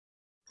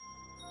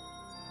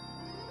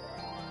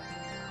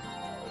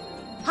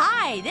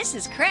Hi, this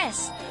is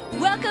Chris.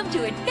 Welcome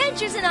to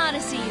Adventures in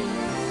Odyssey.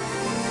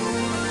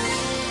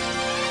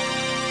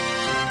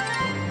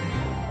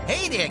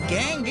 Hey there,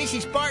 gang. This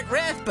is Bart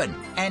Rathbun.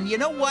 And you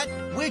know what?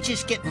 We're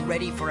just getting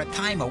ready for a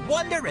time of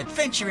wonder,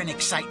 adventure, and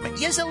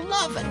excitement. You'll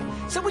love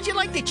it. So would you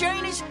like to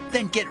join us?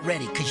 Then get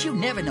ready, because you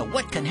never know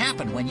what can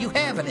happen when you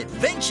have an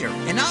adventure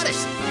in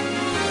Odyssey.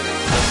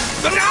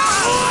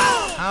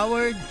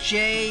 Howard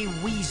J.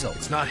 Weasel.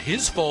 It's not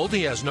his fault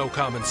he has no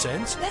common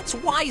sense. That's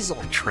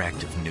Weisel.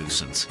 Attractive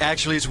nuisance.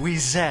 Actually, it's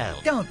Weasel.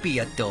 Don't be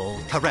a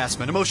dolt.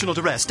 Harassment, emotional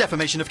duress,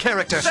 defamation of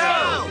character.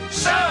 So!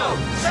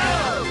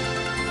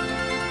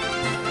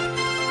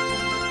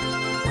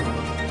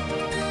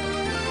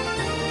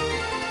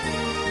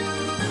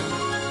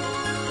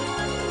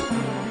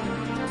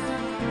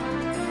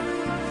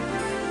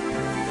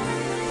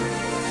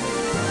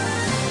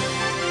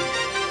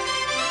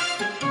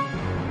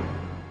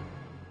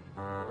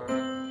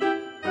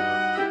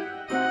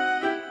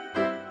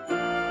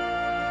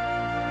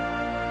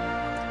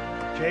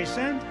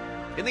 Jason?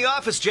 In the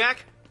office,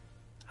 Jack.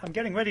 I'm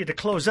getting ready to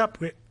close up.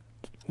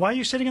 Why are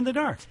you sitting in the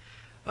dark?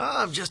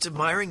 I'm just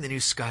admiring the new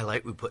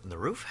skylight we put in the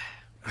roof.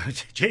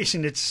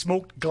 Jason, it's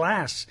smoked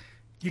glass.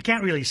 You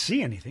can't really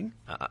see anything.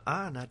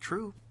 Not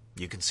true.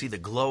 You can see the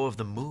glow of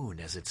the moon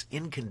as its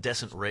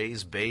incandescent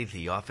rays bathe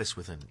the office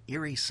with an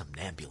eerie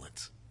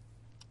somnambulance.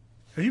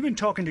 Have you been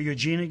talking to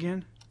Eugene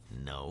again?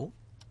 No.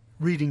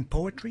 Reading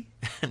poetry?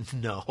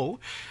 No.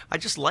 I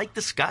just like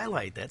the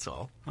skylight, that's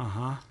all.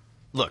 Uh-huh.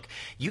 Look,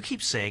 you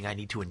keep saying I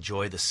need to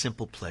enjoy the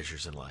simple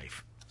pleasures in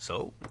life.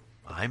 So,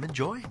 I'm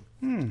enjoying.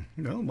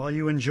 Well, while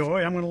you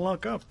enjoy, I'm going to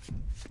lock up.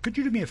 Could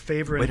you do me a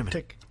favor and Wait a minute.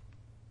 take...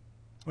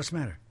 What's the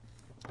matter?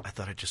 I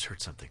thought I just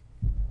heard something.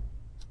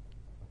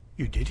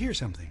 You did hear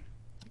something.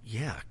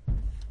 Yeah.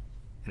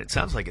 And it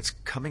sounds like it's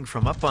coming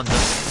from up on the...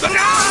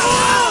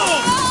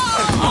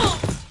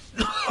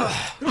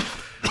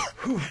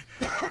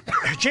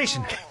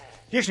 Jason,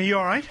 are you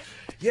all right?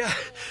 Yeah.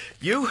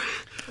 You?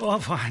 Oh, I'm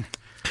fine.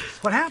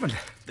 What happened?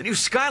 The new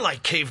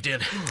skylight caved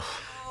in.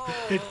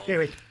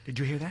 Wait. Did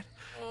you hear that?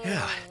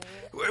 Yeah.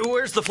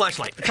 Where's the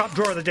flashlight? The top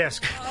drawer of the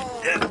desk.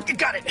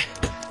 Got it.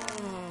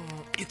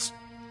 It's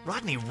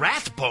Rodney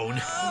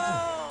Rathbone.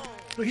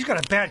 Look, he's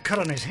got a bad cut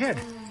on his head.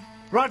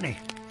 Rodney,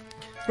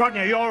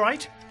 are you all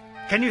right?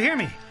 Can you hear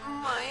me?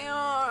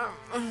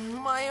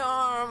 My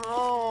arm,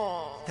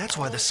 oh. That's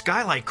why the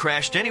skylight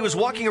crashed in. He was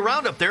walking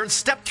around up there and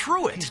stepped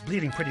through it. He's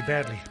bleeding pretty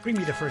badly. Bring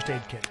me the first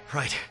aid kit.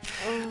 Right.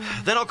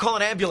 Then I'll call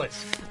an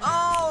ambulance.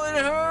 Oh, it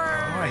hurts.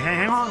 All right,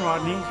 hang on,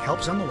 Rodney.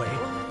 Help's on the way.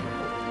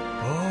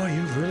 Oh,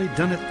 you've really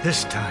done it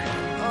this time.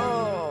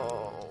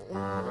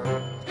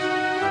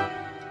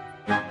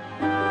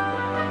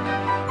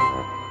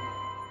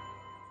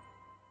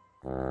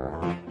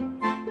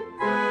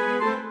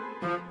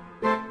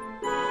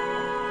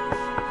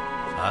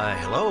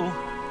 Hello?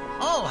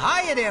 Oh,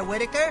 hiya there,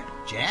 Whitaker.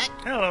 Jack?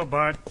 Hello,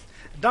 Bart.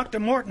 Dr.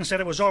 Morton said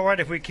it was all right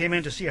if we came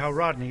in to see how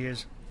Rodney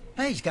is.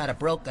 He's got a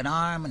broken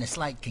arm and a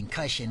slight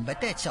concussion,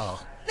 but that's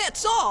all.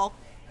 That's all?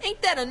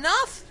 Ain't that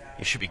enough?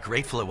 You should be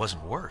grateful it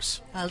wasn't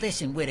worse.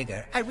 Listen,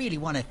 Whitaker, I really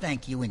want to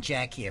thank you and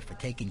Jack here for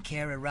taking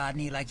care of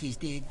Rodney like you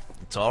did.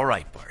 It's all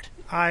right, Bart.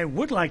 I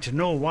would like to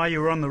know why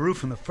you were on the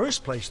roof in the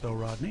first place, though,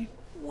 Rodney.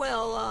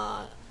 Well,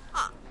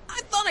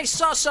 I thought I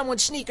saw someone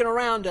sneaking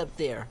around up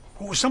there.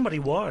 Oh, somebody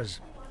was.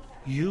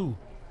 You.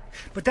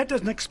 But that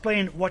doesn't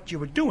explain what you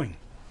were doing.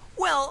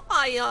 Well,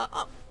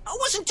 I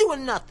wasn't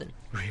doing nothing.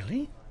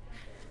 Really?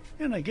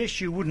 And I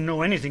guess you wouldn't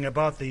know anything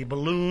about the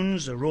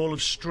balloons, a roll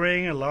of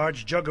string, a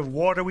large jug of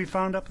water we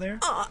found up there?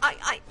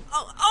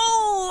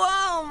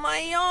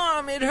 My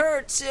arm, it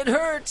hurts.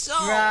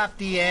 Oh. Drop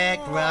the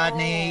act,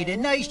 Rodney. The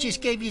nurse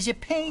just gave you a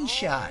pain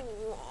shot.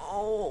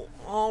 Oh,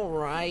 all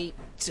right.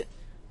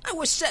 I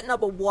was setting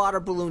up a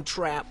water balloon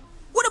trap.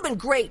 Would have been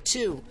great,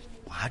 too.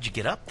 Well, how'd you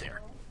get up there?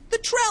 The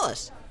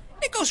trellis.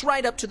 It goes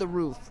right up to the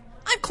roof.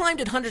 I've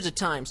climbed it hundreds of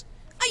times.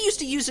 I used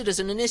to use it as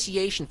an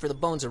initiation for the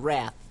Bones of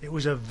Wrath. It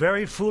was a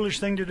very foolish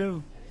thing to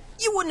do.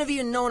 You wouldn't have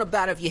even known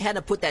about it if you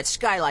hadn't put that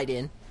skylight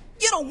in.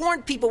 You don't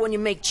warn people when you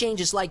make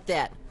changes like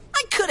that.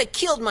 I could have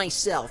killed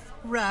myself.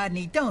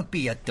 Rodney, don't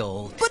be a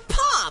dolt. But,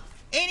 Pop!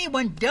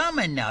 Anyone dumb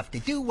enough to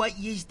do what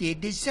yous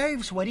did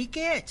deserves what he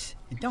gets.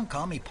 And don't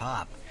call me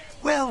Pop.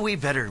 Well, we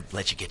better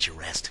let you get your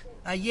rest.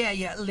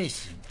 Yeah,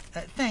 listen.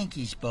 Thank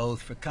yous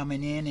both for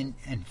coming in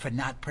and for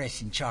not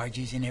pressing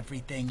charges and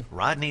everything.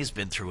 Rodney's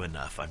been through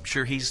enough. I'm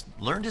sure he's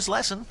learned his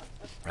lesson.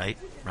 Right,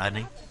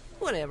 Rodney?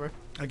 Whatever.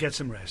 I'll get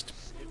some rest.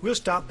 We'll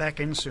stop back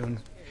in soon.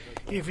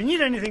 If you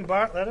need anything,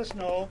 Bart, let us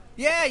know.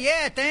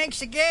 Yeah,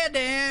 thanks again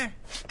there.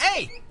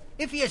 Hey,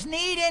 if yous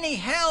need any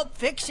help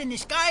fixing the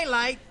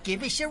skylight,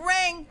 give us a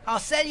ring. I'll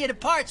sell you the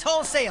parts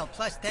wholesale,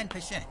 plus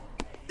 10%.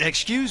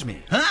 Excuse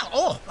me. Huh?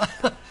 Oh,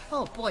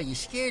 oh boy, you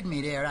scared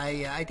me there.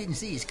 I didn't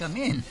see you come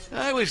in.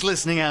 I was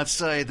listening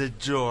outside the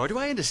door. Do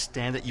I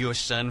understand that your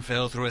son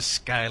fell through a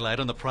skylight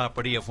on the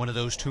property of one of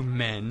those two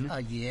men?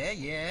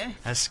 Yeah.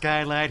 A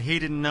skylight he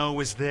didn't know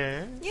was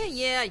there?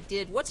 Yeah, I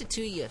did. What's it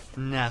to you?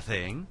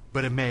 Nothing.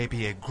 But it may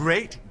be a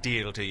great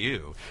deal to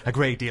you. A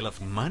great deal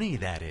of money,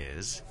 that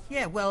is.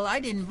 Yeah, well,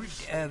 I didn't.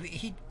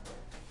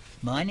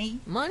 Money?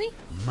 Money?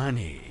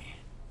 Money.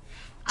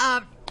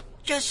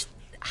 Just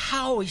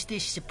how is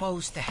this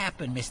supposed to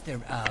happen,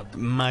 Mr.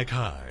 My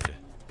card.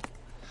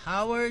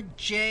 Howard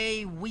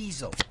J.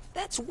 Weasel?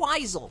 That's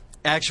Weisel.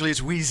 Actually,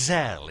 it's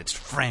Weasel. It's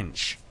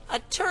French.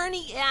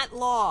 Attorney at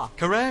law.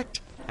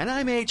 Correct? And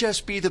I may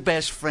just be the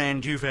best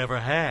friend you've ever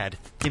had.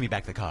 Give me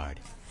back the card.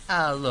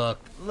 Look,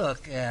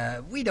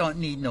 we don't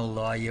need no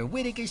lawyer.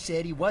 Whitaker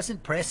said he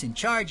wasn't pressing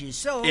charges,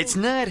 so... It's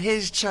not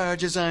his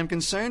charges I'm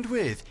concerned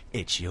with.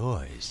 It's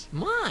yours.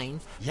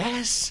 Mine?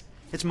 Yes.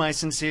 It's my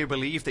sincere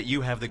belief that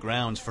you have the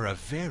grounds for a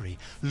very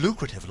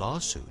lucrative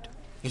lawsuit.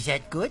 Is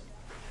that good?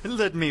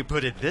 Let me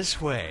put it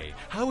this way.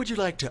 How would you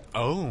like to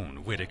own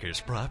Whitaker's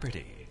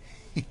property?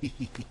 Yeah,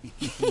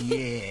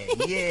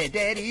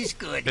 that is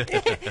good.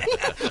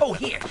 Oh,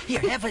 here,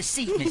 have a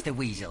seat, Mr.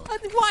 Weasel.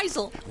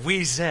 Weisel.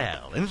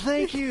 Weasel, and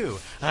thank you.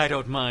 I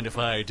don't mind if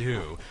I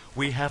do.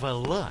 We have a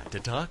lot to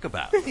talk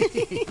about.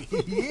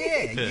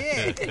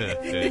 Yeah.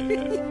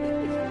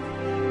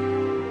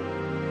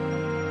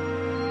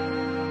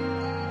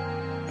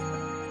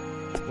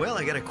 Well,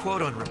 I got a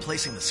quote on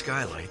replacing the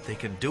skylight. They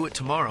can do it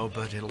tomorrow,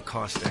 but it'll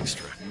cost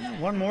extra.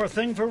 One more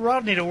thing for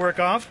Rodney to work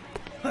off.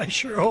 I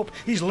sure hope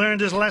he's learned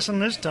his lesson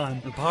this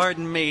time.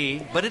 Pardon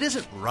me, but it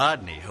isn't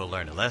Rodney who'll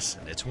learn a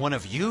lesson. It's one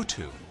of you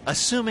two.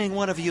 Assuming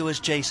one of you is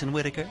Jason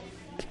Whitaker.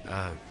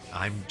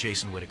 I'm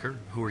Jason Whitaker.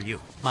 Who are you?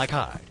 My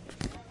card.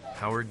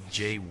 Howard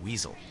J.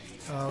 Weasel.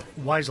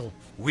 Weisel.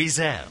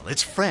 Weasel.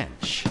 It's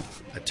French.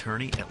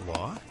 Attorney at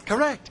law?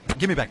 Correct.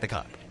 Give me back the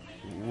card.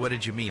 What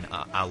did you mean,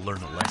 I'll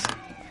learn a lesson?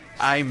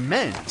 I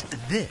meant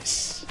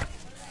this.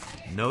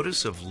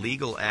 Notice of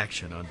legal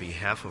action on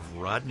behalf of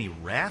Rodney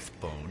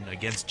Rathbone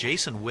against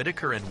Jason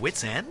Whitaker and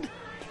Wits End?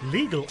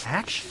 Legal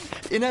action?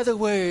 In other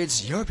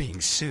words, you're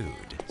being sued.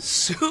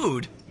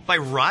 Sued? By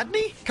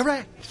Rodney?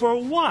 Correct. For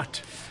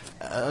what?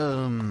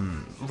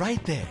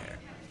 Right there.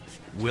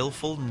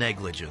 Willful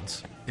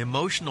negligence,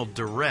 emotional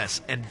duress,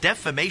 and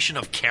defamation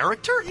of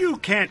character? You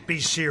can't be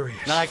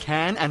serious. I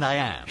can and I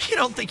am. You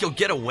don't think you'll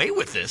get away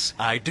with this?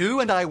 I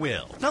do and I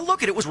will. Now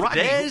look, it was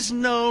Rodney. There's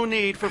no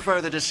need for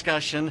further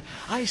discussion.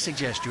 I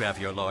suggest you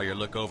have your lawyer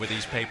look over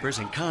these papers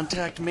and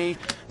contact me.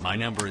 My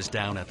number is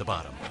down at the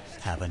bottom.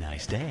 Have a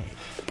nice day.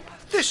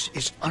 This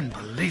is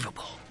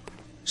unbelievable.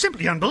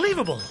 Simply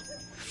unbelievable.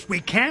 We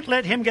can't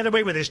let him get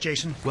away with this,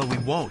 Jason. Well, we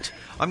won't.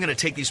 I'm going to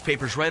take these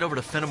papers right over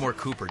to Fenimore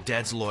Cooper,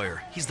 Dad's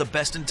lawyer. He's the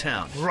best in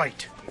town.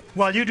 Right.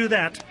 While you do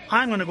that,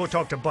 I'm going to go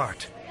talk to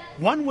Bart.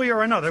 One way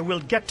or another, we'll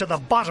get to the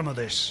bottom of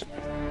this.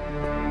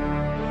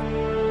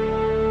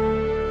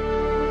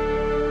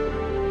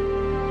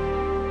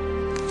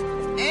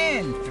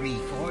 And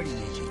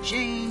 $3.40 is your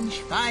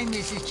change. Bye,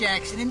 Mrs.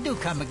 Jackson, and do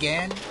come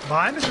again.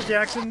 Bye, Mrs.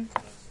 Jackson.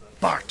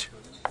 Bart,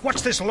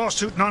 what's this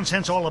lawsuit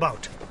nonsense all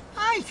about?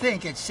 I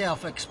think it's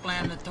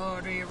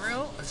self-explanatory.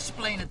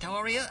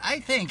 I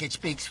think it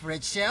speaks for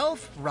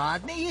itself.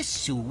 Rodney is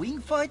suing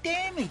for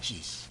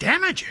damages.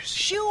 Damages?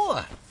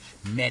 Sure.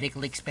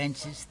 Medical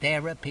expenses,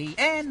 therapy,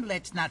 and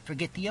let's not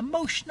forget the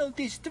emotional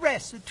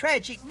distress a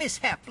tragic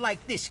mishap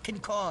like this can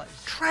cause.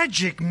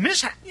 Tragic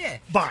mishap? Yeah.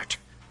 Bart,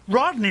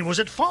 Rodney was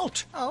at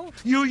fault. Oh?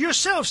 You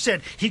yourself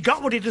said he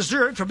got what he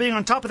deserved for being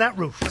on top of that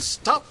roof.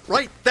 Stop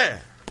right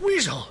there.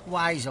 Weasel,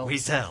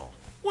 Weasel.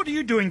 what are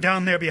you doing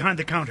down there behind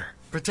the counter?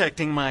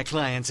 Protecting my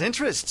client's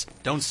interests.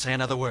 Don't say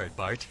another word,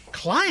 Bart.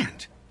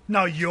 Client?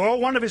 Now you're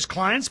one of his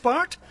clients,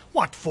 Bart?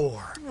 What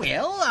for?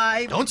 Well,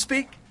 Don't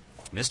speak.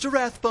 Mr.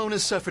 Rathbone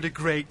has suffered a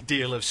great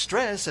deal of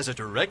stress as a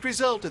direct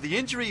result of the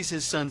injuries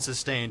his son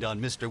sustained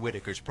on Mr.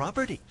 Whitaker's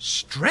property.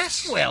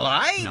 Stress?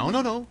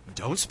 No.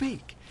 Don't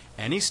speak.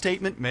 Any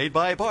statement made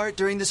by Bart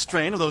during the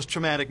strain of those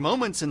traumatic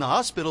moments in the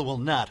hospital will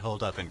not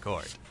hold up in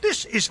court.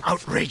 This is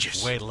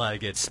outrageous. Wait till I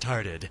get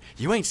started.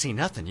 You ain't seen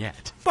nothing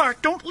yet.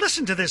 Bart, don't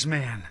listen to this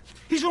man.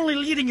 He's only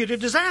leading you to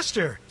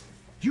disaster.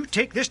 You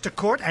take this to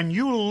court and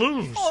you'll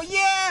lose. Oh,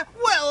 yeah?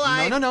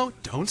 Well, No.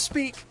 Don't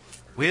speak.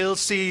 We'll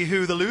see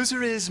who the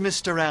loser is,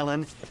 Mr.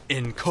 Allen,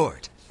 in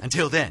court.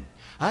 Until then,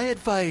 I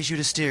advise you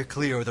to steer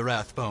clear of the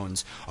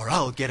Rathbones, or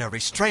I'll get a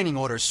restraining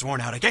order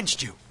sworn out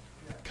against you.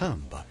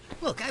 Come, Bart.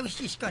 Look, I was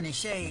just going to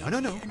say...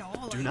 No.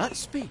 Do not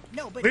speak.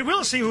 No, but... We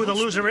will see who the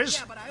loser is.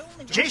 Yeah, but I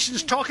only...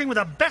 Jason's talking with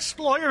the best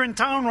lawyer in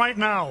town right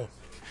now.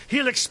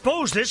 He'll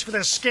expose this for the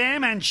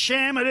scam and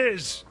sham it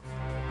is.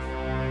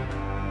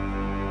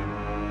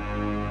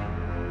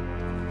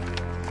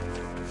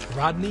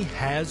 Rodney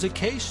has a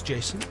case,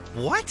 Jason.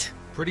 What?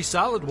 Pretty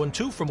solid one,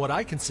 too, from what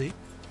I can see.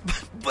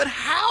 But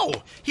how?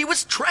 He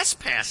was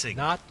trespassing.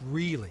 Not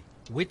really.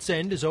 Wits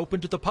End is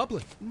open to the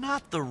public.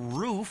 Not the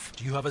roof.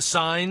 Do you have a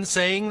sign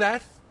saying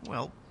that?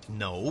 Well,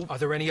 No. Are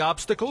there any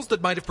obstacles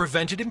that might have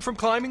prevented him from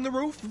climbing the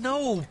roof?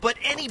 No, but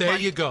anybody... There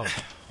you go.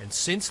 And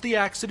since the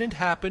accident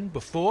happened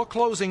before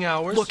closing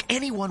hours... Look,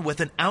 anyone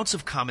with an ounce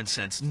of common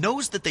sense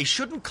knows that they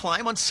shouldn't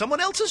climb on someone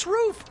else's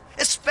roof,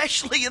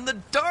 especially in the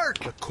dark.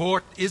 The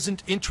court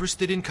isn't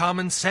interested in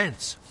common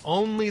sense,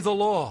 only the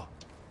law.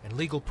 And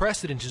legal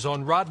precedent is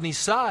on Rodney's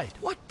side.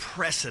 What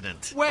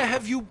precedent? Where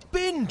have you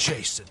been,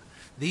 Jason?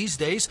 These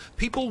days,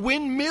 people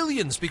win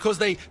millions because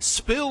they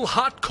spill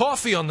hot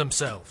coffee on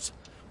themselves.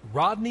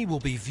 Rodney will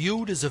be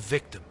viewed as a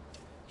victim.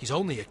 He's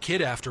only a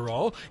kid after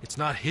all. It's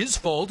not his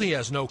fault he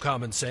has no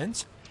common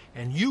sense.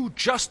 And you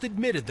just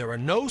admitted there are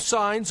no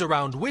signs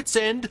around Wits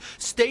End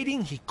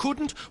stating he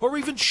couldn't or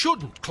even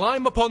shouldn't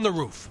climb upon the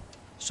roof.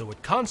 So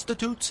it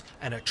constitutes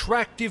an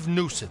attractive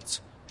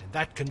nuisance. And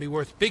that can be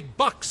worth big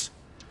bucks.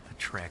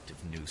 Attractive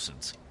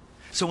nuisance.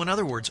 So in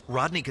other words,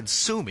 Rodney can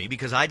sue me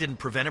because I didn't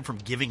prevent him from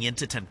giving in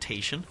to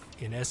temptation?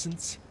 In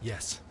essence,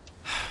 yes.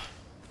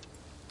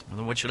 Well,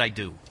 then what should I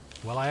do?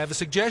 Well, I have a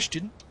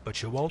suggestion,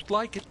 but you won't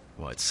like it.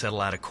 What, settle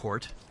out of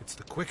court? It's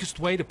the quickest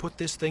way to put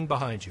this thing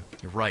behind you.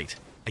 You're right.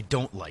 I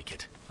don't like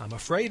it. I'm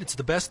afraid it's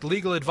the best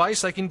legal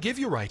advice I can give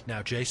you right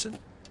now, Jason.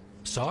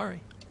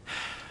 Sorry.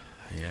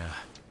 Yeah,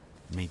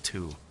 me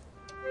too.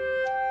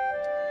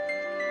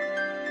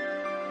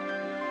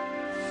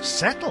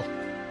 Settle?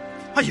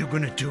 Are you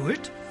going to do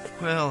it?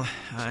 Well,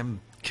 I'm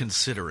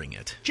considering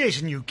it.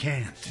 Jason, you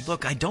can't.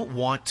 Look, I don't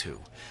want to.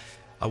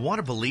 I want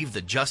to believe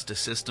the justice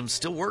system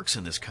still works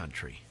in this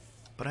country.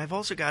 But I've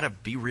also got to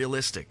be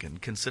realistic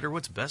and consider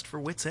what's best for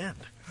Wits End.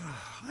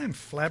 I'm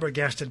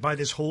flabbergasted by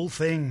this whole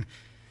thing.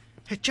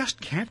 It just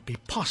can't be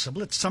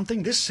possible that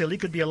something this silly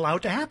could be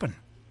allowed to happen.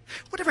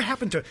 Whatever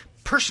happened to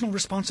personal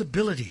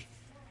responsibility?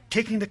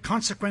 Taking the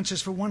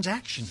consequences for one's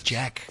actions?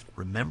 Jack,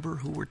 remember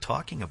who we're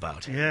talking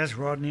about. Yes,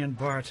 Rodney and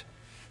Bart.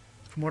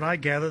 From what I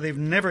gather, they've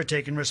never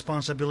taken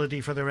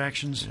responsibility for their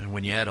actions. And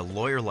when you add a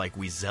lawyer like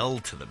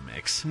Wiesel to the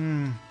mix...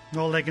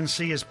 All they can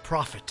see is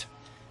profit.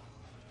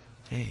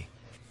 Hey,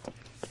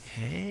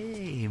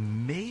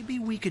 maybe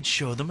we could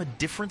show them a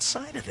different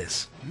side of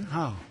this.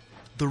 How?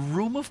 The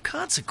room of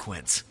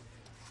consequence.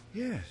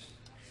 Yes.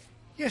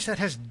 Yes, that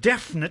has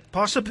definite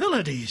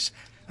possibilities.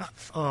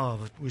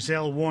 But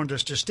Wiesel warned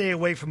us to stay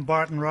away from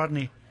Bart and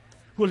Rodney.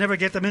 We'll never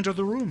get them into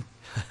the room.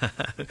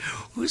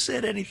 Who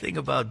said anything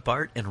about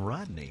Bart and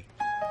Rodney?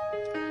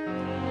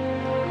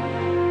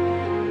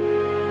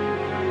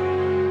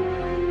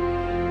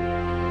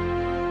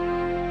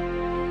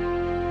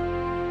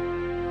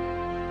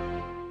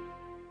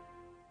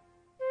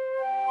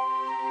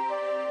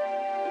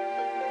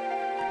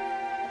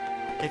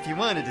 If you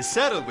wanted to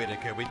settle,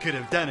 Whitaker, we could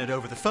have done it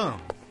over the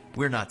phone.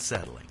 We're not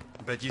settling.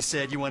 But you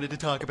said you wanted to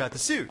talk about the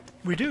suit.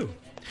 We do.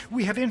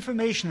 We have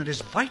information that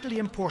is vitally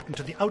important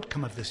to the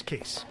outcome of this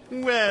case.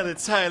 Well,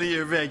 it's highly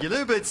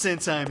irregular, but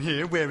since I'm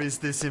here, where is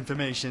this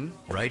information?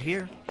 Right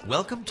here.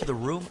 Welcome to the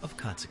room of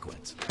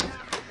consequence.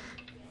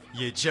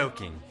 You're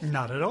joking.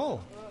 Not at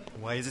all.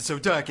 Why is it so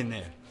dark in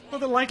there? Well,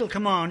 the light will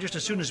come on just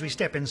as soon as we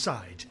step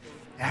inside.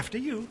 After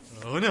you.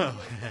 Oh, no.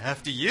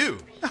 After you.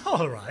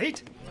 All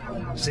right.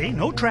 See,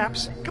 no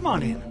traps. Come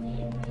on in.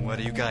 What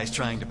are you guys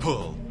trying to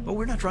pull? But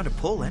we're not trying to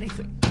pull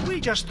anything. We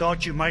just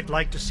thought you might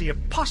like to see a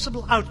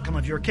possible outcome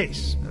of your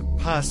case.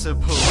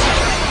 Possible.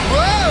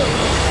 Whoa!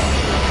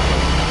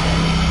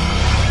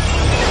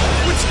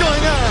 What's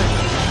going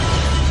on?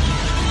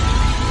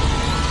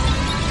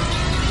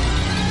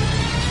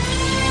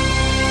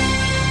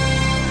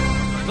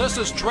 This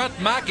is Trent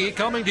Mackey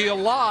coming to you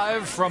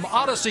live from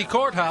Odyssey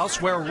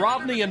Courthouse, where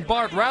Rodney and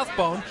Bart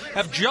Rathbone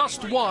have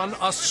just won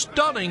a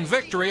stunning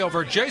victory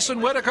over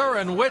Jason Whitaker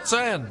and Wits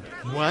End.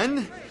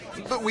 Won?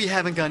 But we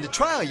haven't gone to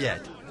trial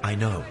yet. I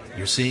know.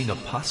 You're seeing a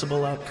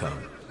possible outcome.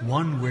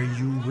 One where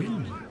you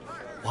win.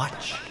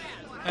 Watch.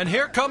 And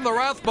here come the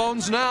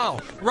Rathbones now.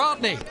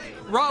 Rodney,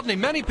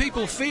 many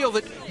people feel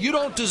that you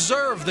don't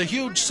deserve the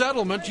huge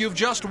settlement you've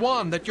just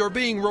won, that you're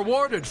being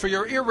rewarded for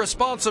your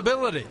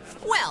irresponsibility.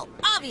 Well,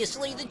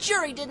 obviously the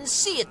jury didn't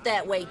see it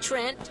that way,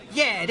 Trent.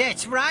 Yeah,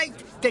 that's right.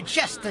 The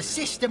justice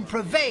system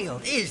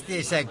prevailed. Is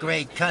this a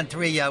great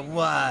country or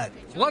what?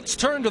 Let's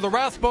turn to the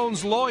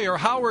Rathbones' lawyer,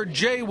 Howard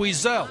J.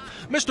 Wiesel.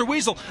 Mr.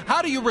 Wiesel,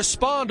 how do you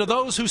respond to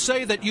those who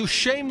say that you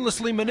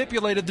shamelessly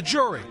manipulated the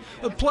jury,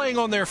 playing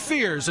on their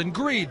fears and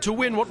greed to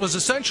win what was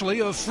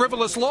essentially a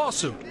frivolous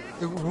lawsuit?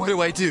 What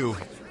do I do?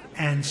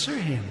 Answer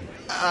him.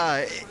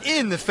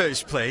 In the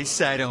first place,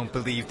 I don't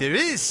believe there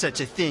is such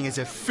a thing as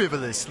a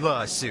frivolous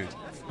lawsuit.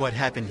 What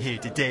happened here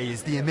today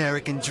is the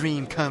American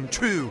dream come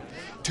true.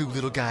 Two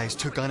little guys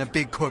took on a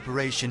big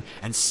corporation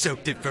and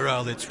soaked it for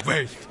all it's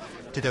worth.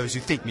 To those who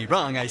think me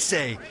wrong, I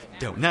say,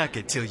 don't knock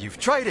it till you've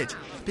tried it.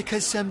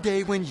 Because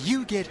someday when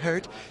you get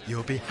hurt,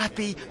 you'll be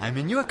happy I'm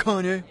in your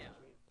corner.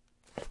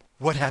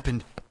 What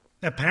happened?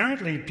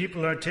 Apparently,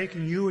 people are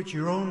taking you at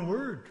your own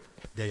word.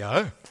 They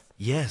are?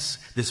 Yes,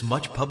 this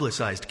much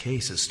publicized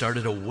case has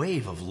started a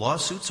wave of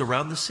lawsuits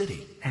around the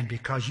city. And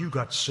because you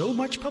got so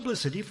much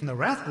publicity from the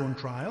Rathbone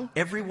trial,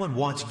 Everyone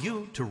wants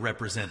you to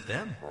represent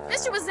them.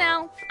 Mr.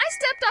 Wiesel, I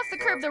stepped off the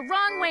curb the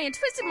wrong way and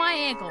twisted my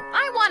ankle.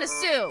 I want to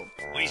sue.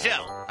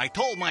 Wiesel, I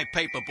told my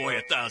paper boy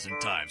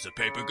 1,000 times the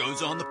paper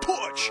goes on the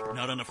porch,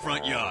 not on the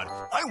front yard.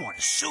 I want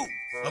to sue.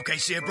 Okay,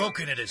 see, I broke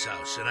into this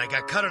house, and I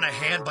got cut on the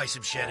hand by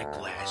some shattered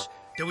glass.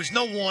 There was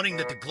no warning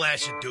that the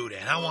glass should do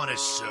that. I want to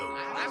sue.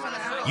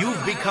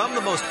 You've become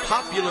the most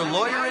popular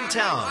lawyer in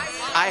town.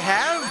 I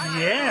have?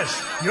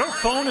 yes, your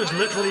phone is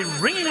literally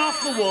ringing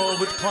off the wall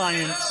with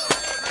clients.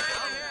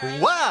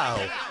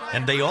 Wow!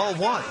 And they all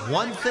want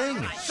one thing.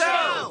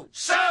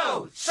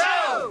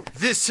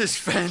 This is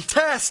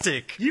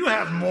fantastic! You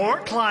have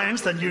more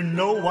clients than you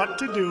know what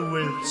to do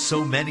with.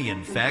 So many,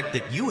 in fact,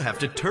 that you have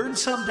to turn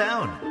some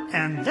down.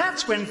 And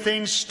that's when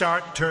things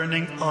start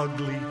turning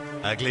ugly.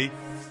 Ugly?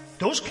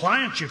 Those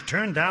clients you've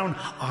turned down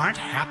aren't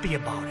happy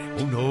about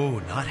it. Oh, no,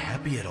 not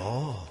happy at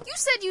all. You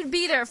said you'd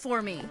be there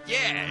for me.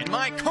 Yeah, in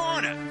my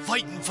corner,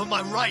 fighting for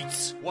my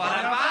rights. What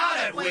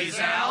about it,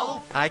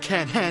 Wiesel? I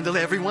can't handle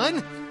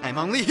everyone. I'm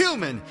only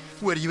human.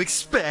 What do you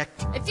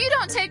expect? If you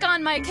don't take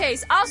on my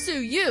case, I'll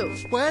sue you.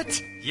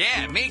 What?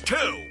 Yeah, me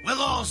too.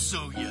 We'll all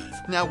sue you.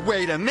 Now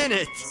wait a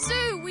minute.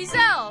 Sue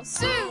Wiesel!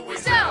 Sue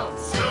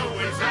Wiesel!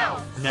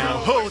 Now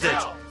hold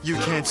it. You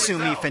can't sue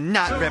me for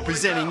not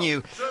representing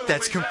you.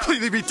 That's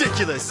completely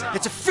ridiculous.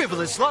 It's a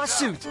frivolous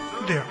lawsuit.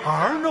 There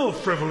are no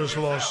frivolous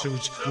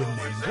lawsuits,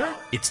 remember?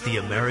 It's the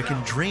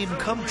American dream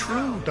come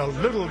true. The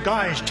little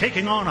guy's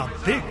taking on a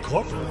big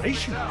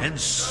corporation. And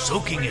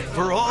soaking it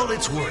for all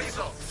it's worth.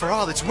 For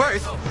all it's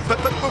worth. But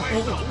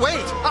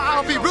wait,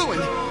 I'll be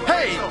ruined.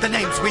 Hey, the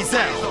name's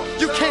Wiesel.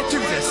 You can't do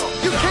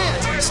this. You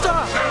can't.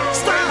 Stop.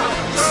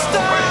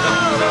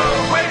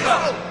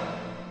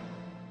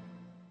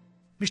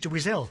 Mr.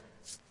 Wiesel,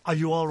 are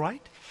you all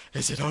right?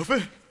 Is it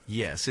over?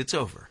 Yes, it's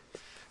over.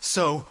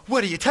 So,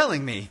 what are you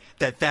telling me?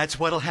 That that's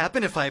what'll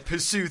happen if I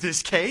pursue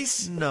this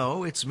case?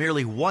 No, it's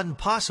merely one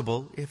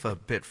possible, if a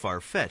bit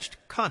far-fetched,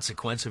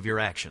 consequence of your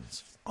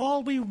actions.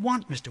 All we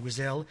want, Mr.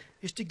 Wiesel,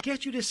 is to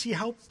get you to see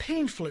how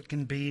painful it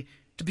can be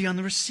to be on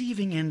the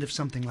receiving end of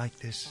something like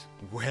this.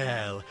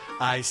 Well,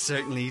 I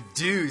certainly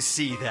do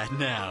see that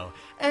now.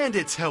 And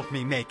it's helped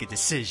me make a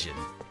decision.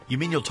 You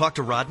mean you'll talk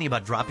to Rodney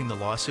about dropping the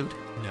lawsuit?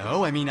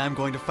 No, I mean I'm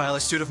going to file a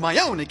suit of my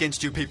own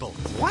against you people.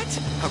 What?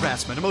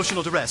 Harassment,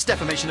 emotional duress,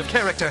 defamation of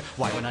character.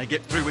 Why, when I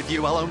get through with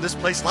you, I'll own this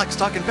place lock,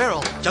 stock, and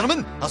barrel.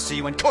 Gentlemen, I'll see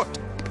you in court.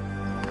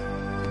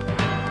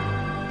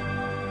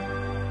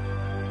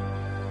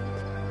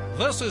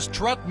 This is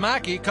Trent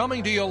Mackey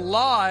coming to you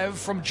live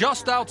from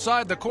just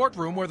outside the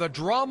courtroom where the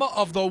drama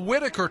of the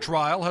Whitaker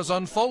trial has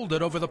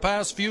unfolded over the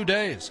past few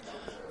days.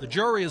 The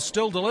jury is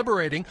still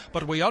deliberating,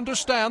 but we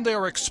understand they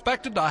are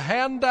expected to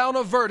hand down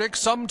a verdict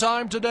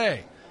sometime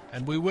today.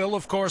 And we will,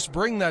 of course,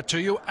 bring that to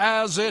you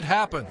as it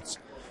happens.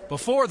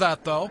 Before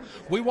that, though,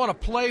 we want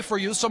to play for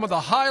you some of the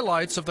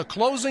highlights of the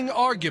closing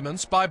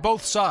arguments by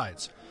both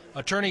sides.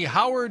 Attorney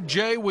Howard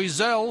J.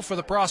 Wiesel for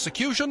the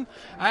prosecution,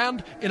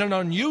 and in an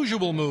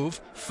unusual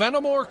move,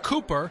 Fenimore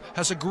Cooper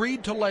has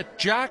agreed to let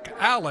Jack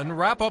Allen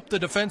wrap up the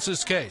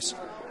defense's case.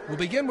 We'll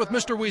begin with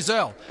Mr.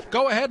 Wiesel.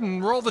 Go ahead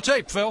and roll the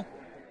tape, Phil.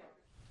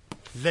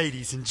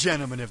 Ladies and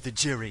gentlemen of the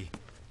jury,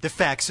 the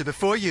facts are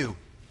before you.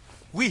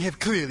 We have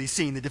clearly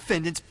seen the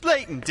defendant's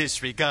blatant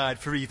disregard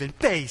for even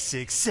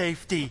basic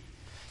safety.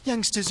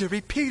 Youngsters are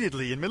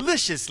repeatedly and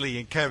maliciously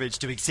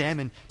encouraged to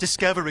examine,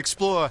 discover,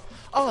 explore,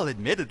 all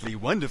admittedly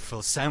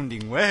wonderful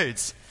sounding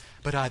words.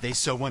 But are they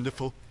so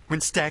wonderful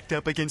when stacked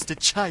up against a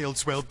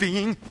child's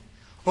well-being?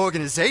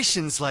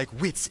 Organizations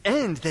like Wits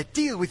End that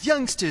deal with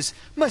youngsters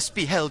must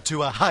be held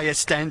to a higher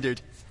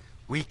standard.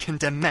 We can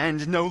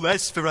demand no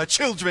less for our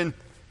children.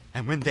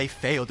 And when they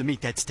fail to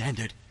meet that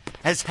standard,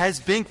 as has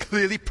been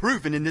clearly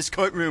proven in this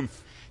courtroom,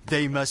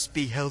 they must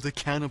be held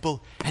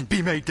accountable and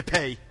be made to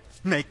pay.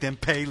 Make them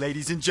pay,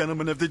 ladies and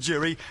gentlemen of the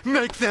jury.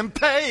 Make them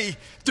pay!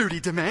 Duty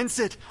demands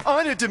it.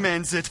 Honor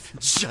demands it.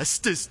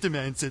 Justice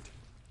demands it.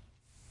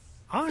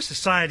 Our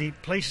society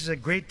places a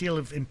great deal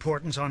of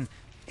importance on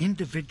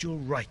individual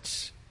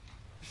rights.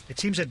 It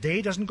seems a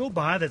day doesn't go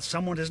by that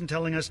someone isn't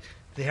telling us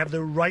they have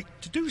the right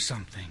to do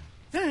something.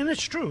 And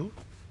it's true.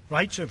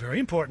 Rights are very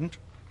important.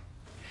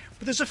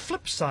 But there's a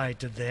flip side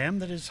to them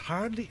that is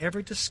hardly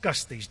ever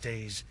discussed these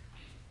days.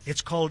 It's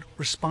called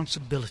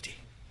responsibility.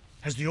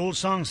 As the old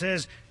song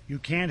says, you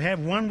can't have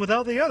one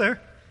without the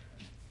other.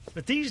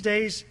 But these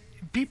days,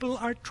 people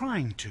are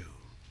trying to.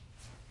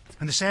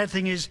 And the sad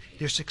thing is,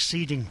 they're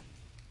succeeding.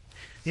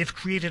 They've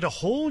created a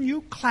whole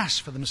new class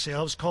for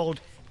themselves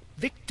called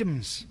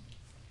victims.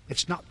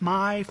 It's not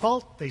my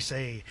fault, they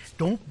say.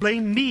 Don't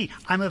blame me.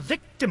 I'm a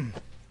victim.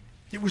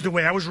 It was the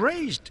way I was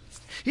raised.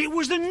 It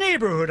was the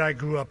neighborhood I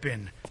grew up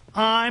in.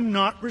 I'm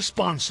not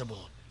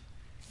responsible.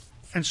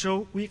 And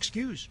so we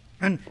excuse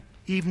and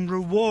even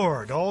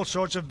reward all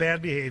sorts of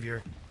bad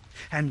behavior.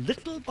 And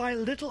little by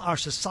little our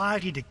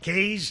society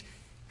decays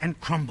and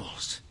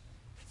crumbles.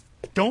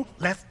 Don't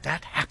let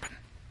that happen.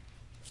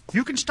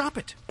 You can stop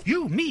it.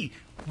 You, me,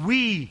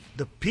 We,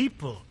 the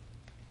people.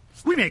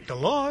 We make the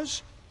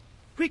laws.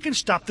 We can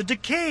stop the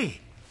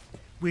decay.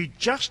 We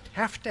just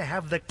have to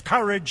have the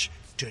courage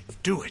to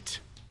do it.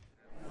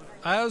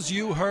 As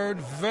you heard,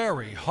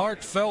 very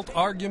heartfelt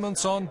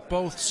arguments on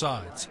both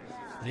sides.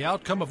 The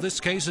outcome of this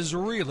case is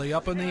really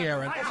up in the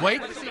air. And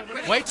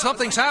wait,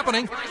 something's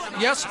happening.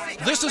 Yes,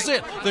 this is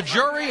it. The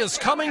jury is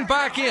coming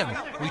back in.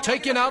 We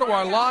take you now to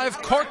our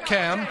live court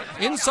cam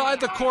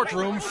inside the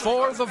courtroom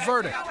for the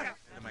verdict.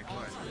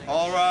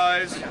 All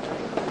rise.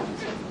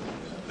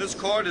 This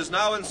court is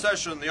now in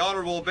session. The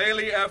Honorable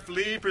Bailey F.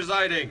 Lee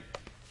presiding.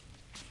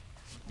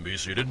 Be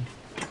seated.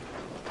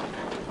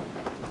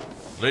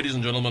 Ladies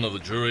and gentlemen of the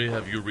jury,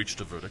 have you reached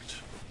a verdict?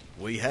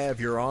 We have,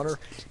 Your Honor.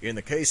 In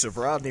the case of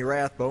Rodney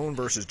Rathbone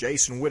versus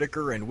Jason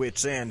Whitaker and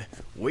Wits End,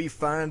 we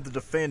find the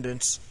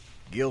defendants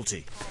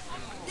guilty.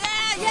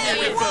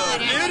 Beautiful!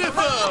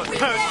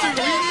 How sweet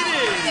it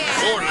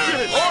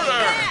is!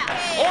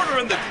 Order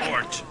in the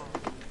court!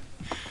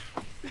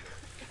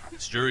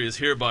 This jury is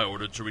hereby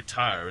ordered to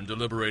retire and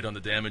deliberate on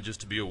the damages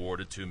to be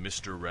awarded to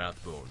Mr.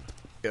 Rathbone.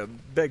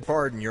 Beg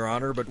pardon, Your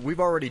Honor, but we've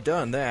already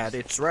done that.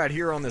 It's right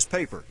here on this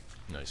paper.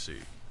 I see.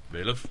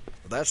 Bailiff?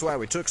 That's why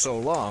we took so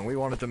long. We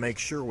wanted to make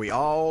sure we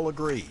all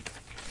agreed.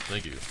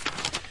 Thank you.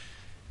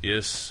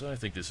 Yes, I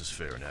think this is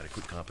fair and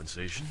adequate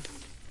compensation.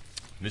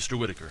 Mr.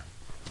 Whitaker.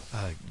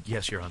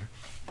 Yes, Your Honor.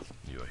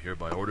 You are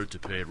hereby ordered to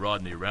pay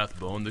Rodney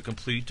Rathbone the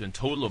complete and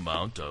total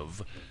amount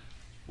of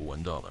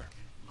 $1.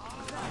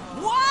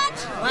 What?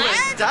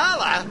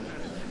 $1?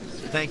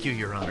 Thank you,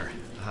 Your Honor.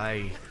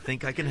 I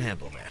think I can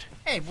handle that.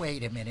 Hey,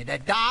 wait a minute.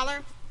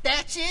 $1?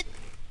 That's it?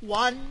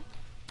 $1?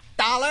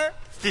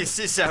 This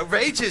is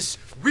outrageous.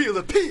 Real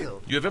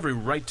appeal. You have every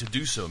right to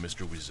do so,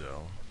 Mr.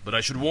 Wiesel. But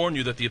I should warn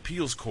you that the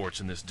appeals courts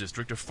in this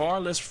district are far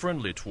less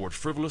friendly toward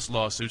frivolous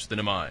lawsuits than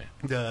am I.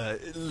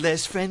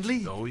 Less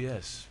friendly? Oh,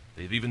 yes.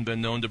 They've even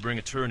been known to bring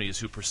attorneys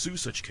who pursue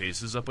such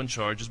cases up on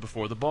charges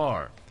before the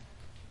bar.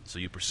 So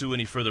you pursue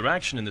any further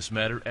action in this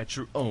matter at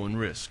your own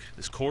risk.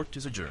 This court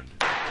is adjourned.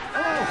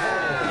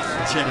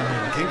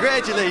 Gentlemen,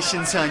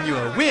 congratulations on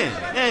your win.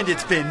 And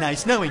it's been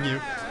nice knowing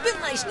you. Been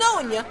nice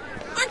knowing you.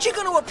 Aren't you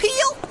going to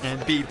appeal?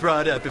 And be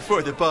brought up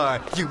before the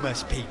bar. You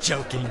must be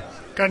joking.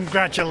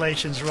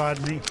 Congratulations,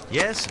 Rodney.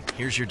 Yes,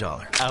 here's your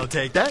 $1. I'll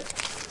take that.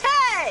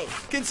 Hey!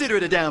 Consider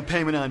it a down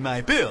payment on my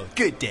bill.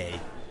 Good day.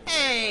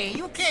 Hey,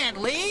 you can't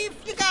leave.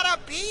 You gotta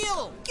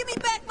appeal. Give me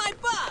back my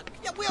buck.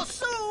 Yeah, we'll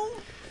sue.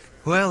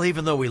 Well,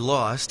 even though we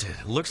lost,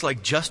 it looks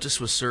like justice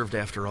was served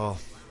after all.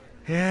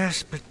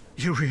 Yes, but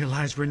you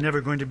realize we're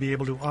never going to be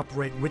able to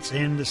operate Wits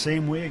End the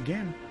same way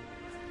again.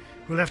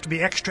 We'll have to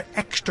be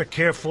extra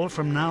careful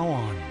from now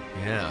on.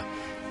 Yeah,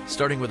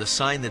 starting with a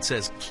sign that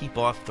says, "Keep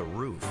off the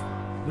roof."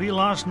 We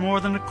lost more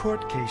than a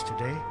court case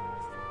today.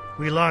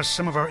 We lost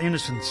some of our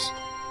innocence,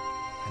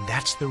 and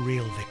that's the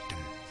real victim.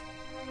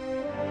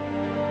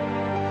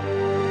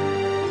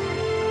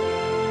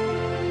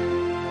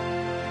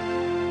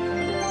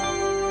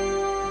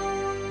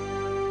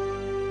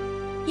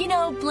 You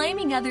know,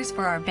 blaming others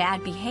for our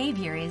bad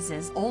behavior is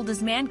as old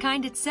as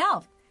mankind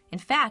itself. In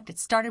fact, it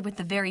started with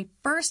the very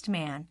first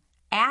man,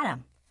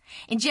 Adam.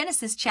 In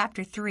Genesis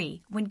chapter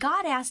 3, when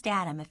God asked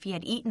Adam if he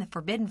had eaten the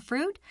forbidden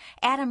fruit,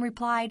 Adam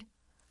replied,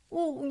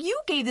 "Well, you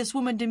gave this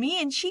woman to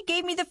me and she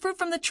gave me the fruit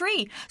from the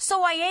tree,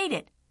 so I ate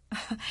it."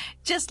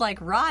 Just like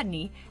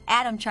Rodney,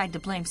 Adam tried to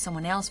blame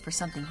someone else for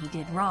something he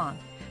did wrong.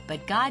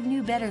 But God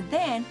knew better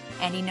then,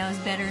 and he knows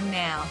better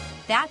now.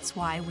 That's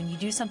why when you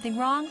do something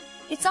wrong,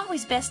 it's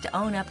always best to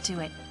own up to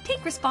it,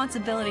 take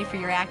responsibility for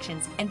your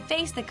actions, and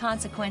face the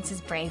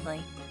consequences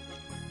bravely.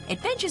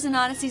 Adventures in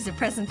Odyssey is a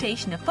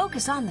presentation of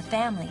Focus on the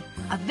Family.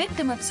 A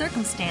Victim of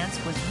Circumstance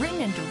was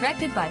written and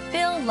directed by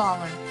Phil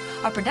Lawler.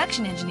 Our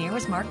production engineer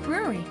was Mark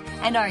Brewery,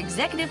 and our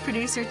executive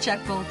producer, Chuck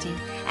Bolte.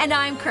 And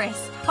I'm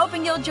Chris,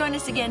 hoping you'll join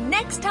us again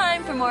next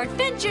time for more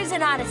Adventures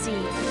in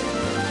Odyssey.